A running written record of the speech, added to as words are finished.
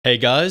Hey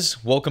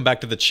guys, welcome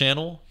back to the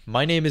channel.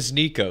 My name is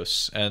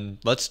Nikos, and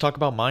let's talk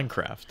about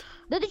Minecraft.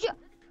 Да ты чё?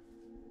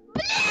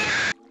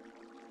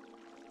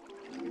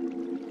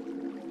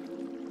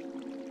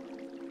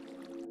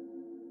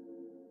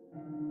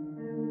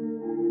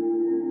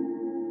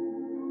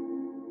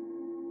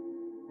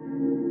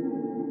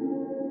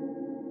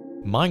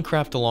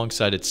 Minecraft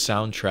alongside its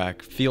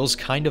soundtrack feels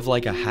kind of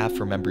like a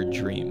half-remembered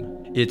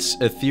dream. It's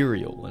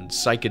ethereal and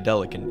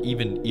psychedelic and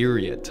even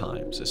eerie at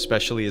times,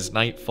 especially as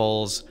night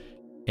falls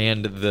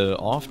and the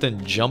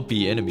often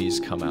jumpy enemies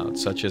come out,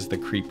 such as the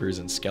creepers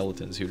and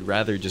skeletons who'd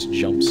rather just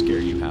jump scare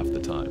you half the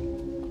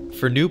time.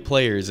 For new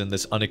players in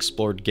this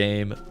unexplored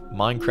game,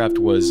 Minecraft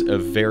was a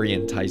very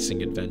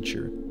enticing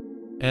adventure.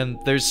 And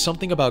there's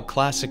something about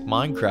classic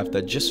Minecraft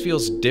that just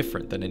feels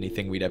different than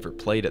anything we'd ever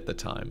played at the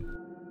time.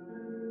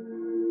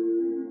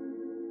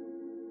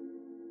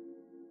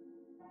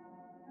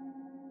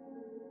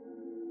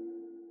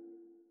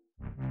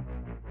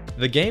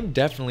 The game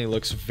definitely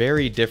looks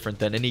very different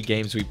than any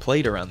games we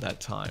played around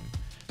that time.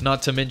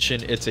 Not to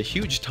mention, it's a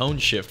huge tone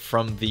shift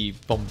from the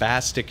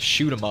bombastic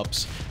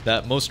shoot-em-ups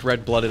that most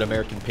red-blooded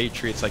American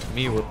patriots like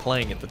me were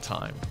playing at the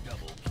time.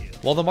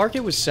 While the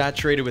market was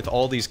saturated with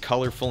all these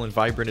colorful and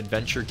vibrant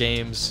adventure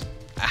games,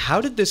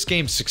 how did this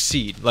game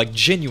succeed? Like,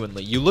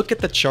 genuinely, you look at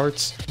the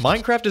charts,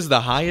 Minecraft is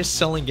the highest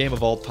selling game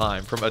of all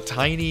time from a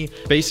tiny,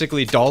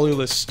 basically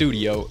dollarless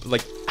studio.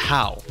 Like,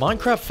 how?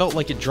 Minecraft felt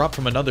like it dropped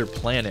from another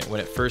planet when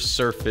it first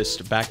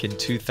surfaced back in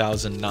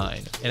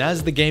 2009. And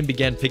as the game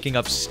began picking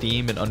up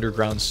steam in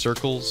underground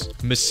circles,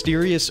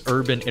 mysterious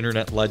urban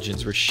internet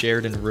legends were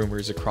shared in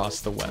rumors across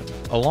the web.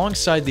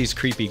 Alongside these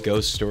creepy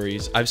ghost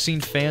stories, I've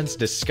seen fans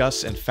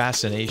discuss in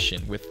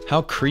fascination with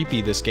how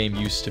creepy this game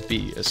used to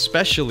be,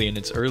 especially in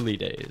its early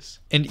days.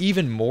 And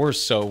even more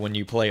so when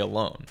you play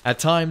alone. At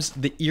times,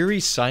 the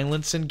eerie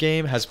silence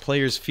in-game has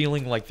players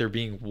feeling like they're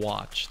being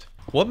watched.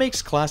 What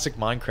makes classic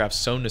Minecraft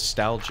so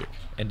nostalgic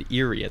and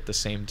eerie at the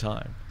same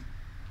time?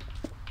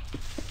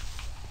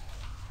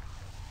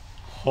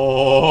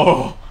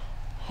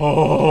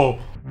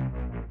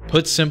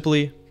 Put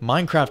simply,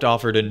 Minecraft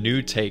offered a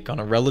new take on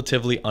a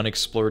relatively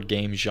unexplored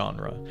game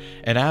genre,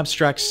 an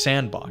abstract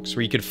sandbox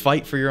where you could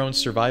fight for your own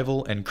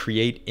survival and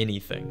create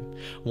anything.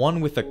 One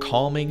with a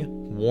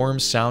calming, warm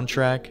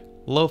soundtrack,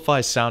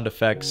 lo-fi sound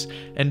effects,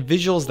 and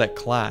visuals that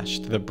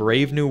clashed the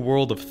brave new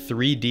world of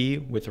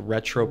 3D with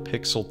retro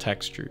pixel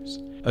textures.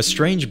 A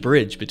strange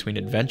bridge between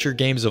adventure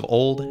games of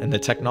old and the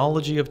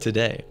technology of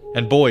today.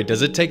 And boy,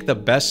 does it take the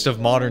best of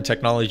modern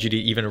technology to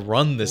even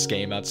run this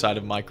game outside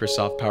of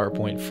Microsoft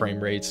PowerPoint frame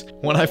rates.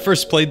 When I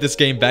first played this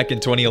game back in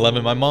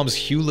 2011, my mom's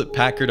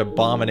Hewlett-Packard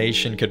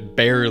Abomination could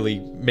barely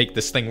make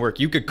this thing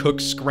work. You could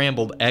cook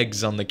scrambled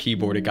eggs on the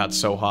keyboard, it got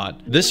so hot.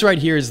 This right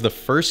here is the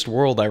first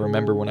world I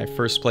remember when I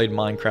first played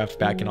Minecraft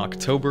back in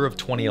October of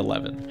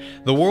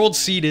 2011. The world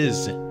seed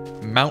is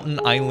Mountain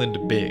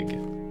Island Big.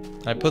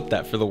 I put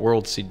that for the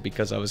world seed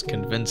because I was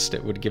convinced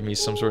it would give me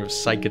some sort of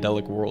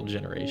psychedelic world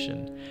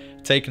generation.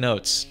 Take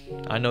notes,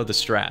 I know the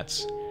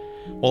strats.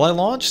 While I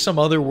launched some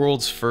other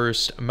worlds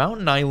first,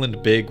 Mountain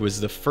Island Big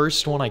was the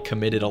first one I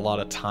committed a lot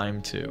of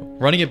time to.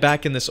 Running it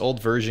back in this old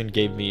version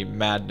gave me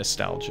mad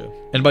nostalgia.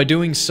 And by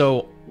doing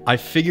so, I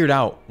figured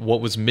out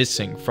what was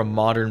missing from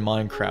modern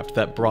Minecraft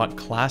that brought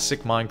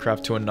classic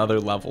Minecraft to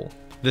another level.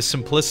 The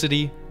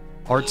simplicity,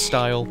 art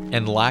style,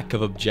 and lack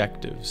of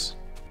objectives.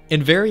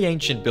 In very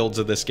ancient builds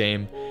of this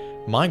game,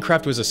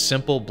 Minecraft was a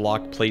simple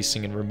block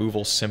placing and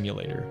removal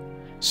simulator.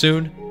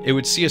 Soon, it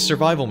would see a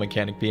survival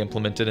mechanic be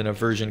implemented in a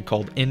version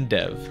called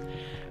InDev.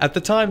 At the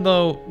time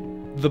though,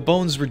 the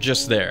bones were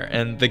just there,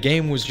 and the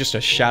game was just a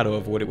shadow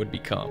of what it would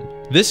become.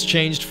 This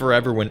changed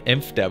forever when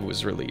InfDev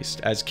was released,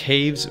 as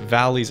caves,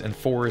 valleys, and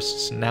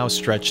forests now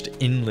stretched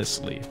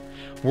endlessly.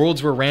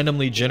 Worlds were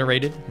randomly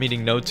generated,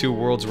 meaning no two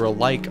worlds were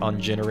alike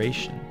on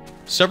generation.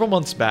 Several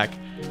months back,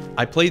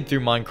 I played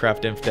through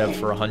Minecraft InfDev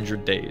for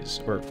 100 days,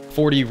 or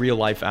 40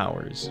 real-life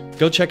hours.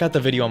 Go check out the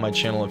video on my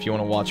channel if you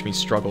want to watch me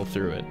struggle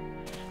through it.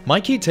 My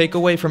key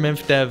takeaway from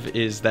InfDev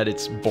is that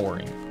it's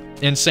boring.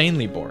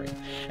 Insanely boring.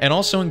 And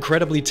also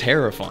incredibly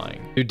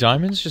terrifying. Do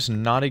diamonds just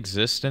not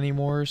exist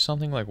anymore or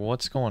something? Like,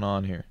 what's going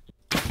on here?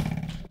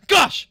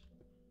 Gosh!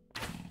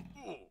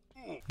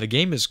 The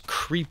game is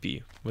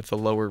creepy with the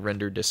lower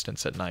render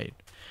distance at night.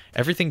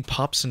 Everything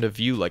pops into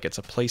view like it's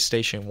a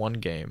PlayStation 1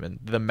 game, and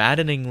the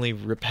maddeningly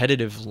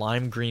repetitive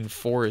lime green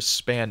forests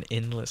span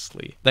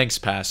endlessly. Thanks,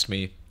 past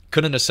me.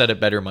 Couldn't have said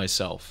it better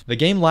myself. The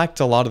game lacked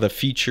a lot of the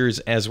features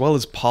as well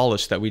as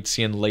polish that we'd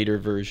see in later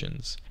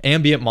versions.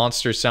 Ambient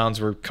monster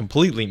sounds were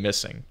completely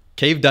missing.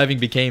 Cave diving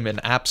became an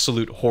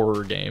absolute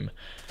horror game.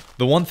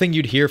 The one thing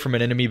you'd hear from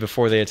an enemy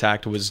before they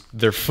attacked was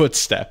their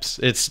footsteps.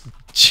 It's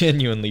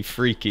genuinely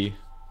freaky.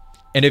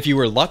 And if you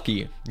were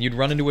lucky, you'd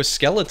run into a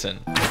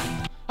skeleton.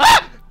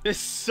 This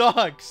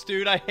sucks,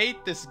 dude. I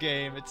hate this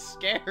game. It's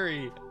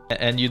scary.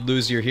 And you'd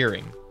lose your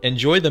hearing.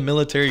 Enjoy the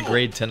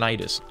military-grade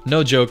tinnitus.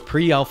 No joke,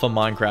 pre-alpha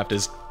Minecraft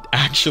is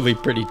actually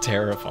pretty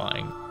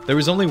terrifying. There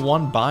was only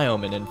one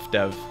biome in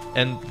InfDev,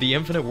 and the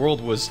infinite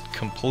world was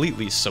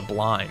completely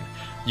sublime.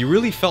 You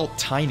really felt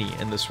tiny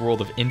in this world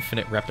of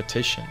infinite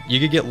repetition. You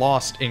could get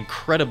lost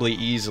incredibly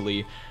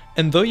easily,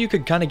 and though you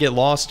could kind of get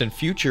lost in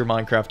future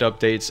Minecraft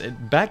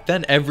updates, back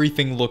then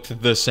everything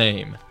looked the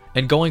same.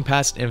 And going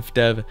past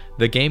InfDev,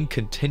 the game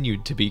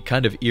continued to be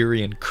kind of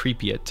eerie and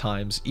creepy at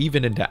times,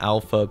 even into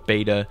alpha,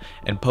 beta,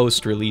 and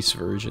post-release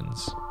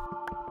versions.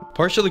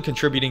 Partially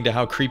contributing to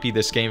how creepy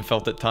this game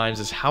felt at times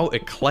is how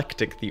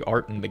eclectic the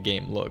art in the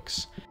game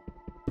looks.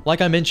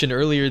 Like I mentioned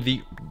earlier,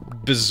 the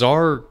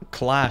bizarre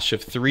clash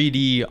of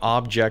 3D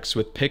objects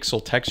with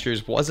pixel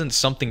textures wasn't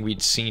something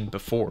we'd seen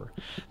before.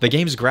 The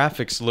game's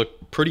graphics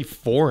look pretty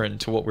foreign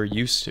to what we're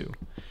used to.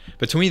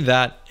 Between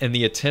that and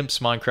the attempts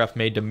Minecraft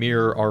made to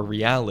mirror our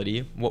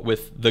reality, what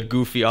with the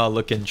goofy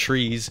looking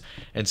trees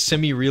and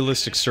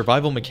semi-realistic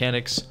survival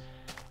mechanics,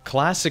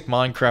 classic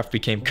Minecraft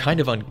became kind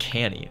of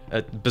uncanny,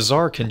 a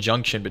bizarre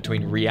conjunction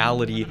between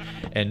reality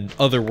and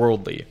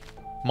otherworldly.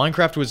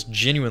 Minecraft was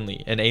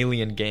genuinely an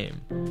alien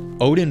game,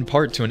 owed in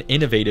part to an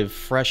innovative,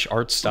 fresh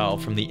art style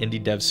from the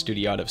indie dev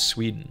studio out of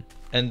Sweden.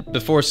 And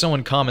before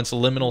someone comments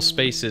liminal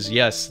spaces,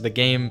 yes, the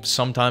game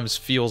sometimes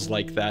feels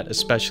like that,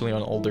 especially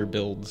on older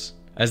builds.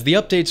 As the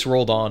updates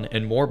rolled on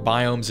and more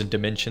biomes and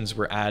dimensions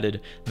were added,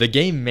 the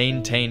game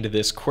maintained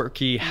this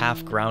quirky,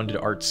 half-grounded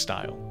art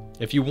style.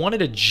 If you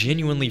wanted a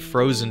genuinely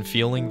frozen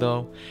feeling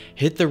though,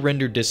 hit the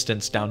render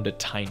distance down to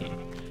tiny.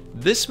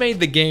 This made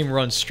the game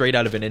run straight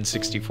out of an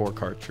N64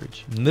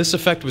 cartridge, and this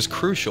effect was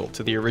crucial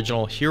to the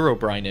original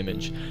Herobrine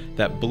image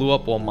that blew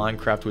up while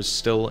Minecraft was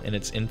still in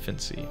its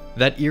infancy.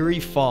 That eerie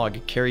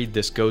fog carried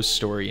this ghost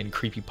story and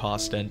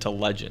creepypasta into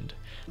legend.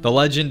 The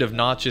legend of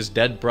Notch's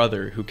dead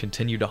brother who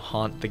continued to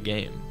haunt the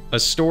game. A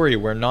story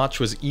where Notch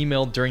was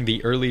emailed during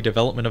the early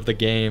development of the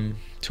game,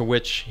 to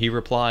which he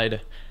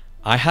replied,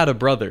 "I had a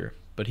brother,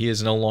 but he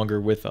is no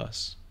longer with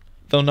us."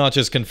 Though Notch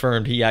has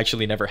confirmed he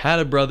actually never had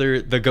a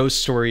brother, the ghost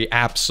story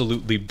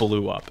absolutely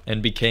blew up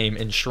and became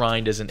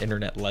enshrined as an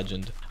internet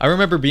legend. I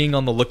remember being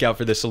on the lookout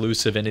for this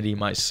elusive entity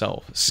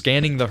myself,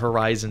 scanning the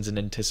horizons in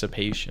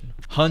anticipation.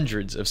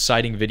 Hundreds of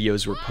sighting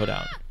videos were put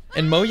out.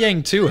 And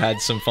Mojang too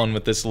had some fun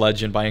with this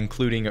legend by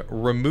including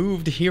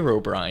removed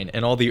Herobrine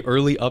and all the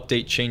early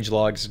update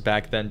changelogs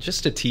back then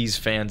just to tease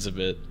fans a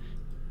bit.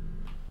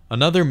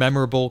 Another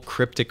memorable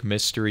cryptic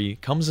mystery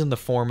comes in the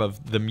form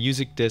of the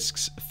music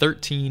discs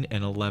 13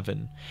 and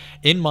 11.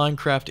 In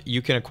Minecraft,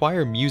 you can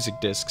acquire music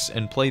discs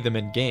and play them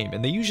in-game,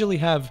 and they usually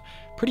have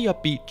pretty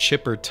upbeat,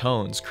 chipper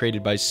tones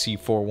created by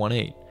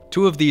C418.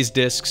 Two of these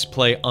discs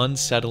play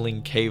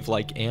unsettling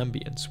cave-like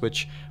ambience,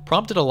 which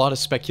prompted a lot of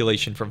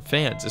speculation from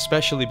fans,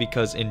 especially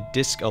because in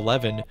disc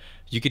 11,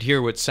 you could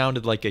hear what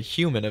sounded like a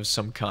human of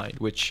some kind,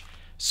 which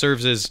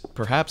serves as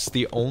perhaps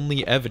the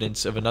only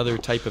evidence of another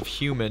type of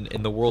human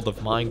in the world of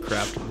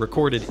Minecraft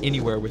recorded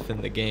anywhere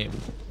within the game.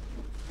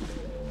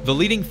 The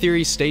leading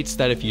theory states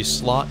that if you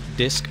slot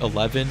disc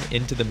 11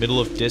 into the middle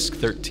of disc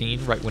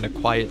 13 right when a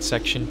quiet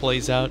section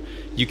plays out,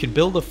 you can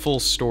build a full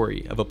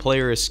story of a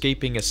player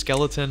escaping a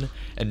skeleton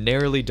and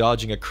narrowly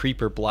dodging a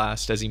creeper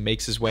blast as he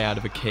makes his way out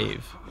of a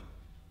cave.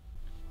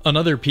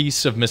 Another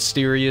piece of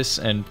mysterious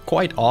and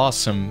quite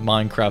awesome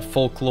Minecraft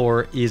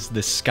folklore is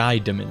the Sky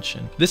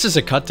Dimension. This is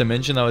a cut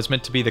dimension that was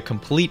meant to be the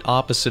complete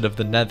opposite of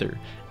the Nether,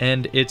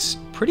 and it's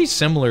pretty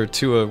similar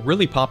to a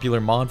really popular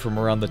mod from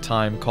around the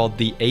time called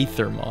the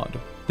Aether mod.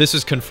 This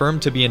was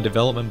confirmed to be in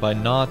development by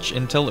Notch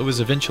until it was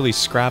eventually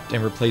scrapped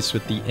and replaced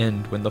with the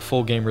End when the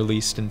full game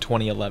released in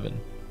 2011.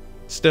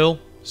 Still,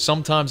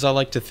 sometimes I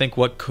like to think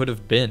what could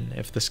have been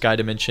if the Sky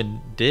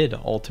Dimension did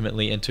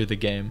ultimately enter the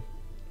game.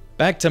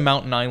 Back to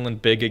Mountain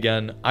Island Big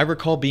again, I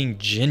recall being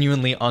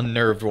genuinely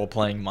unnerved while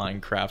playing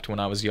Minecraft when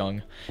I was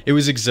young. It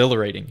was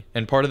exhilarating,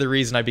 and part of the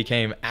reason I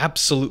became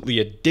absolutely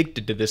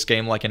addicted to this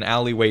game like an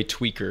alleyway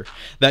tweaker.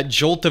 That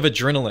jolt of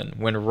adrenaline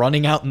when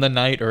running out in the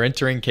night or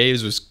entering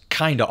caves was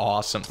kinda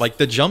awesome. Like,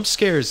 the jump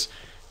scares,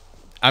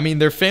 I mean,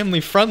 they're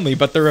family friendly,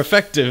 but they're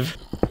effective.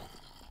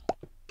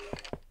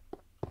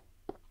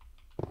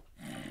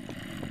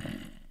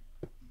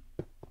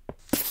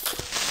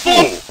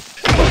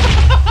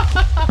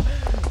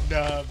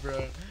 Nah,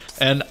 bro.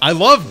 And I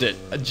loved it.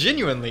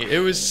 Genuinely, it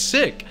was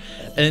sick.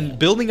 And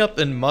building up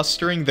and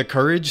mustering the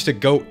courage to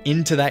go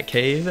into that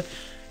cave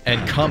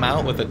and come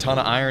out with a ton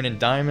of iron and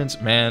diamonds,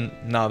 man,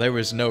 no, there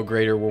was no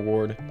greater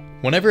reward.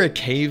 Whenever a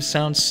cave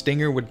sound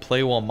stinger would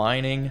play while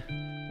mining,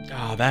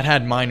 oh, that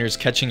had miners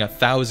catching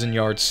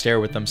 1,000-yard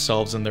stare with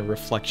themselves in their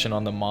reflection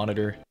on the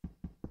monitor.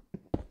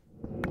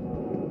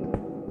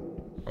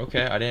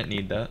 Okay, I didn't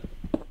need that.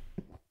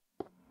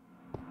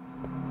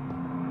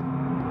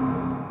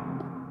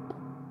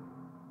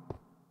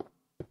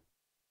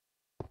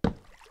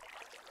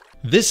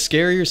 This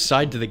scarier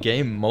side to the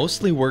game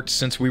mostly worked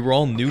since we were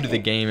all new to the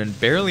game and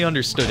barely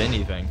understood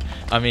anything.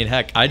 I mean,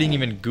 heck, I didn't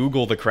even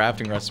Google the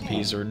crafting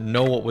recipes or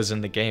know what was in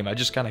the game, I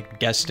just kinda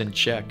guessed and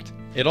checked.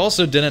 It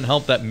also didn't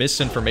help that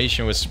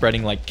misinformation was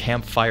spreading like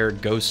campfire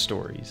ghost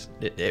stories.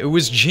 It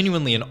was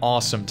genuinely an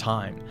awesome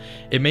time.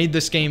 It made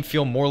this game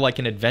feel more like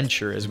an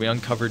adventure as we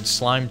uncovered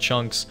slime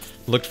chunks,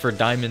 looked for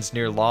diamonds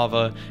near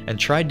lava, and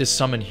tried to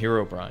summon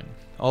Herobrine.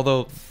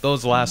 Although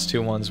those last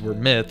two ones were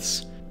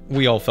myths,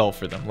 we all fell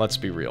for them, let's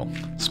be real.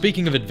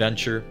 Speaking of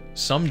adventure,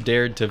 some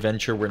dared to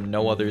venture where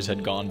no others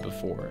had gone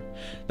before.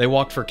 They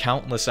walked for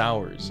countless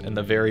hours in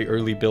the very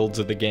early builds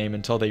of the game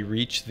until they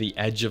reached the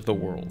edge of the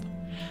world.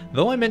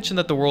 Though I mentioned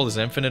that the world is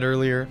infinite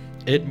earlier,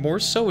 it more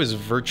so is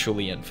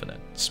virtually infinite,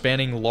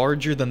 spanning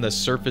larger than the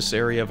surface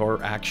area of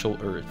our actual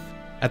Earth.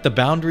 At the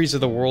boundaries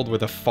of the world were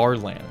the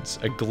Farlands,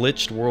 a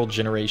glitched world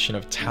generation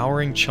of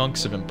towering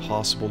chunks of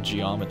impossible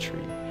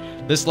geometry.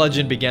 This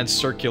legend began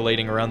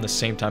circulating around the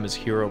same time as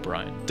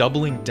Herobrine,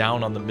 doubling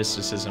down on the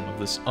mysticism of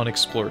this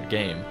unexplored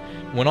game.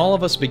 When all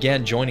of us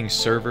began joining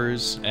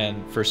servers,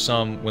 and for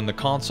some, when the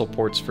console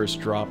ports first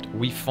dropped,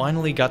 we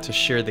finally got to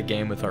share the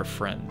game with our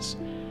friends.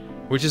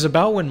 Which is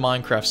about when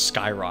Minecraft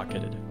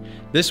skyrocketed.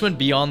 This went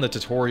beyond the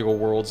tutorial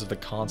worlds of the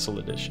console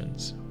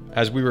editions,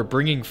 as we were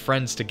bringing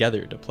friends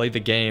together to play the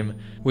game,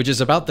 which is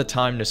about the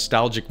time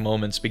nostalgic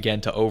moments began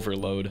to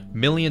overload.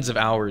 Millions of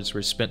hours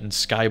were spent in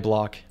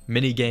Skyblock,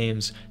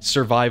 minigames,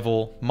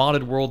 survival,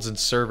 modded worlds and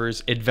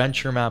servers,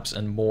 adventure maps,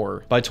 and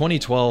more. By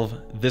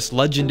 2012, this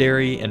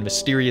legendary and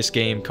mysterious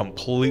game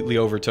completely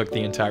overtook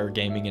the entire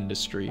gaming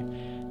industry.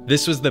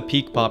 This was the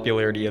peak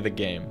popularity of the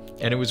game,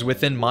 and it was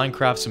within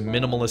Minecraft's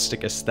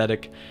minimalistic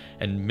aesthetic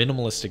and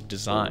minimalistic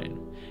design.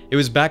 It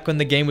was back when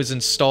the game was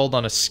installed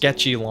on a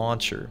sketchy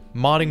launcher.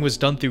 Modding was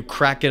done through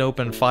crack it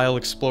open File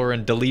Explorer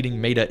and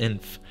deleting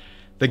meta-inf.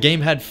 The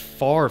game had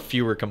far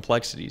fewer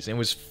complexities and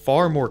was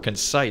far more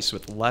concise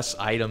with less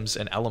items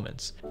and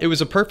elements. It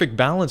was a perfect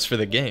balance for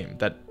the game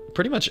that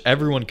pretty much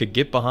everyone could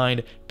get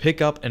behind, pick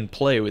up, and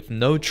play with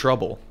no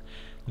trouble.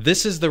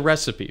 This is the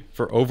recipe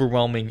for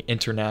overwhelming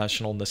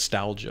international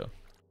nostalgia.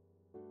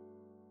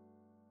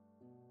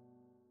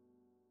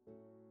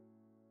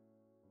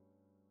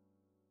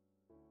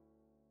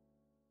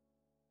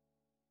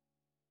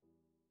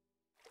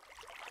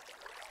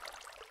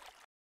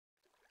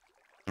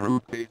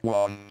 Droopy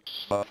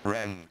wants a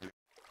friend.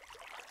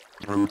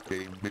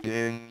 Droopy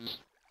begins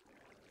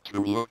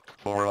to look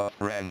for a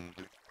friend.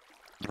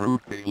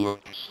 Droopy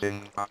looks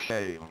in a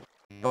cave.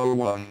 No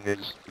one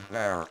is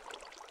there.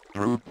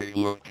 Droopy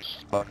looks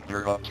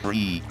under a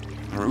tree.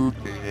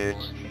 Droopy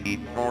is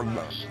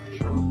enormous.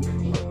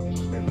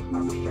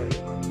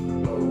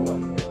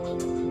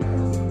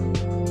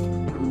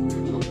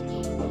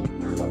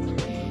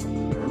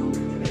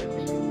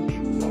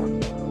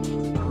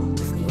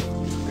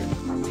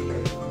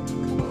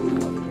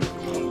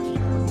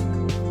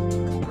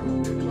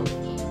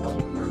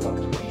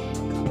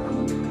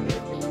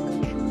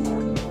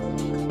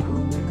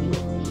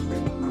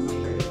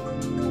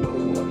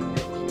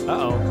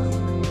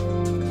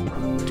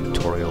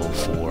 Tutorial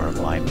for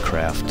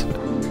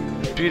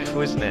Minecraft.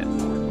 Beautiful, isn't it?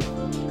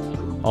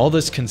 All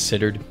this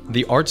considered,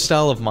 the art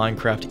style of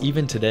Minecraft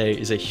even today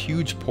is a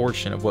huge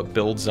portion of what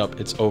builds up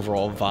its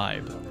overall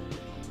vibe.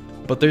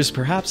 But there's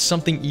perhaps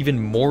something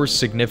even more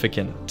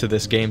significant to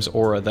this game's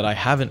aura that I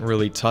haven't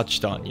really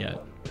touched on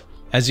yet.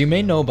 As you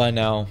may know by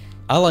now,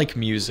 I like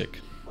music,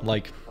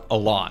 like a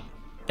lot.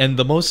 And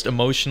the most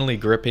emotionally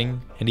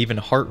gripping and even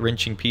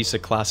heart-wrenching piece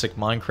of classic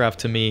Minecraft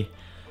to me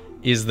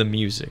is the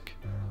music.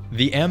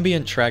 The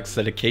ambient tracks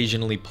that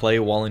occasionally play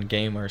while in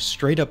game are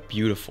straight up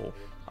beautiful.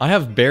 I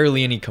have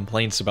barely any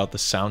complaints about the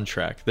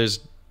soundtrack. There's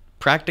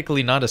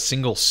practically not a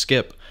single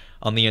skip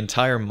on the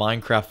entire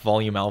Minecraft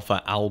Volume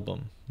Alpha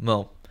album.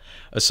 Well,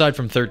 aside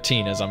from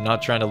 13, as I'm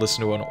not trying to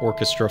listen to an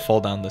orchestra fall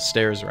down the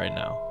stairs right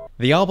now.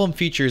 The album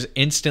features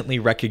instantly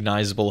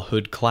recognizable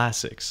hood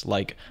classics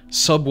like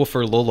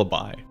Subwoofer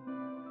Lullaby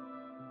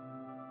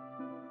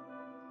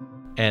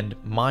and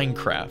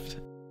Minecraft.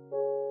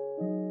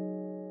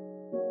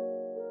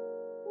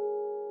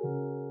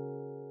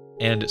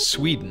 And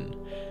Sweden,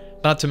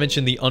 not to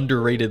mention the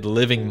underrated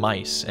Living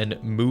Mice and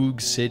Moog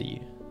City.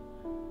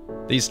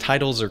 These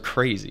titles are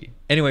crazy.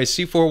 Anyway,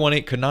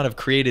 C418 could not have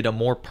created a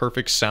more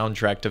perfect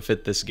soundtrack to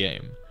fit this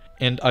game.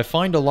 And I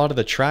find a lot of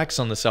the tracks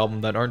on this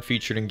album that aren't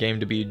featured in game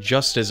to be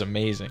just as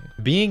amazing.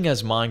 Being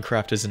as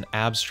Minecraft is an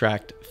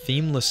abstract,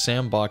 themeless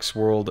sandbox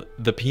world,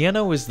 the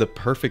piano is the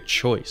perfect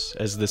choice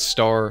as the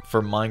star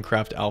for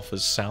Minecraft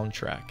Alpha's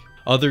soundtrack.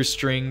 Other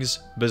strings,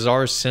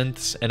 bizarre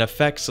synths, and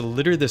effects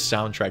litter the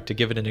soundtrack to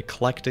give it an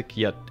eclectic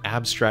yet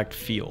abstract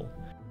feel.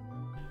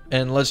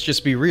 And let's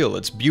just be real,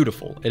 it's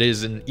beautiful. It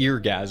is an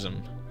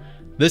eargasm.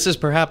 This has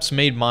perhaps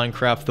made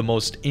Minecraft the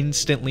most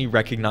instantly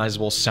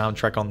recognizable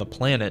soundtrack on the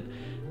planet,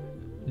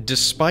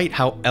 despite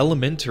how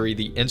elementary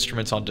the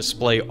instruments on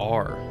display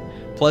are.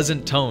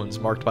 Pleasant tones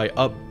marked by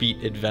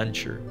upbeat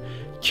adventure,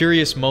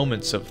 curious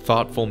moments of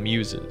thoughtful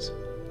muses,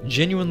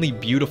 genuinely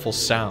beautiful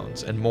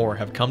sounds, and more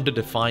have come to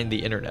define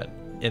the internet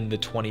in the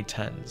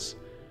 2010s.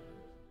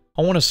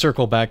 I want to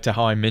circle back to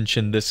how I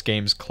mentioned this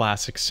game's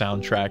classic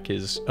soundtrack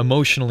is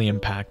emotionally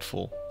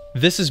impactful.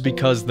 This is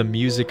because the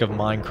music of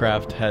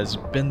Minecraft has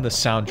been the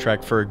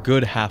soundtrack for a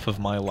good half of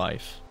my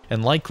life,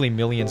 and likely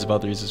millions of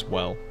others as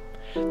well.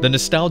 The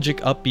nostalgic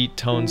upbeat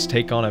tones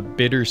take on a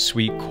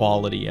bittersweet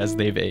quality as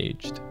they've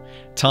aged.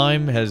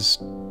 Time has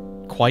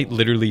quite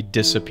literally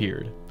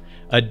disappeared.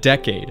 A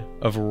decade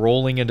of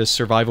rolling into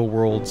survival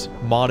worlds,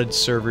 modded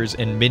servers,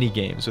 and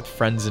minigames with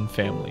friends and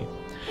family.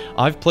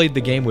 I've played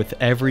the game with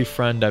every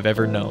friend I've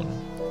ever known,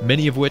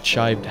 many of which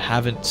I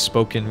haven't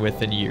spoken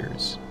with in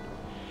years.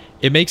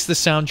 It makes the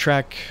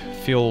soundtrack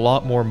feel a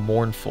lot more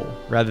mournful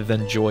rather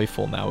than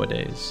joyful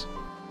nowadays.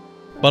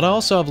 But I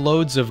also have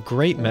loads of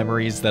great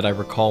memories that I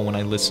recall when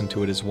I listen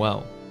to it as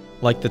well.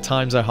 Like the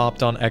times I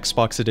hopped on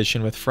Xbox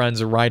Edition with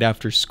friends right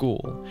after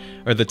school,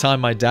 or the time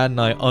my dad and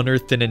I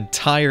unearthed an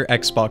entire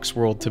Xbox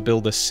world to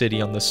build a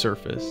city on the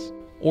surface.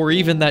 Or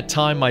even that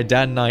time my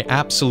dad and I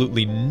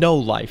absolutely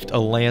no-lifed a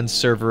LAN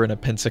server in a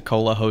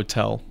Pensacola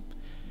hotel.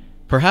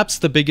 Perhaps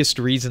the biggest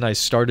reason I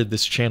started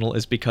this channel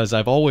is because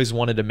I've always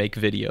wanted to make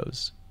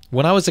videos.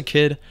 When I was a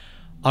kid,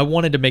 I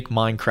wanted to make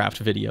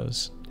Minecraft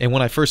videos, and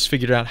when I first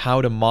figured out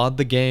how to mod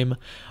the game,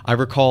 I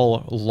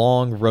recall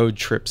long road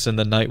trips in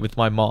the night with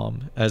my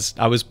mom, as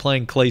I was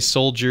playing Clay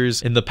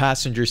Soldiers in the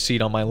passenger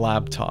seat on my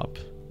laptop.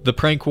 The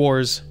prank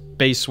wars,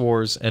 base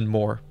wars, and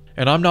more.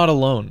 And I'm not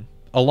alone.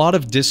 A lot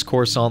of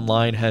discourse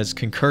online has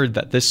concurred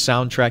that this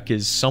soundtrack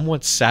is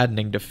somewhat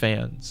saddening to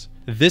fans.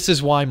 This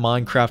is why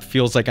Minecraft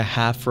feels like a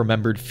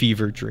half-remembered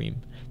fever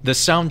dream. The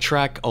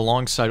soundtrack,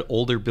 alongside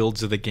older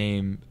builds of the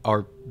game,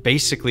 are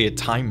basically a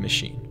time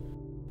machine.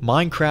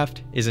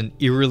 Minecraft is an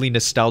eerily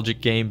nostalgic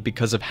game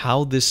because of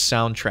how this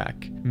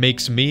soundtrack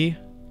makes me,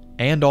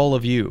 and all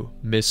of you,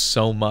 miss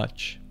so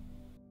much.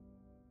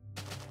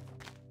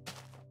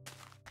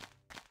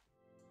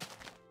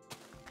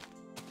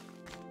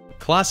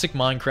 Classic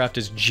Minecraft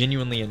is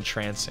genuinely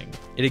entrancing.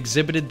 It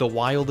exhibited the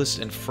wildest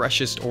and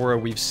freshest aura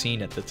we've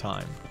seen at the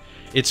time.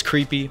 It's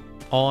creepy,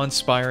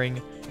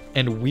 awe-inspiring,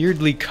 and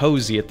weirdly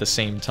cozy at the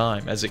same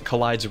time, as it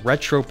collides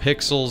retro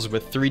pixels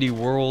with 3D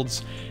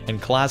worlds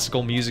and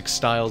classical music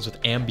styles with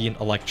ambient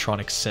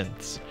electronic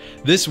synths.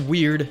 This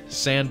weird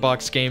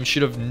sandbox game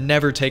should have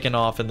never taken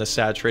off in the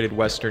saturated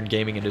Western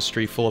gaming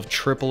industry full of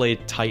AAA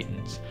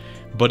titans,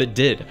 but it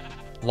did,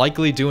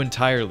 likely due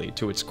entirely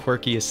to its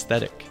quirky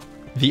aesthetic.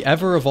 The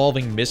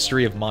ever-evolving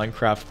mystery of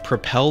Minecraft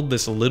propelled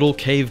this little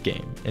cave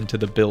game into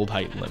the build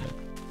height limit.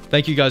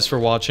 Thank you guys for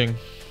watching.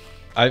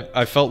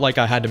 I felt like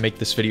I had to make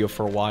this video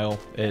for a while.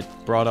 It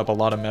brought up a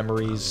lot of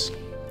memories.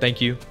 Thank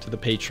you to the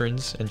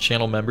patrons and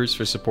channel members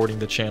for supporting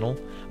the channel.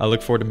 I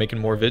look forward to making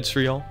more vids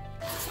for y'all.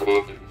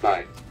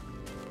 Bye.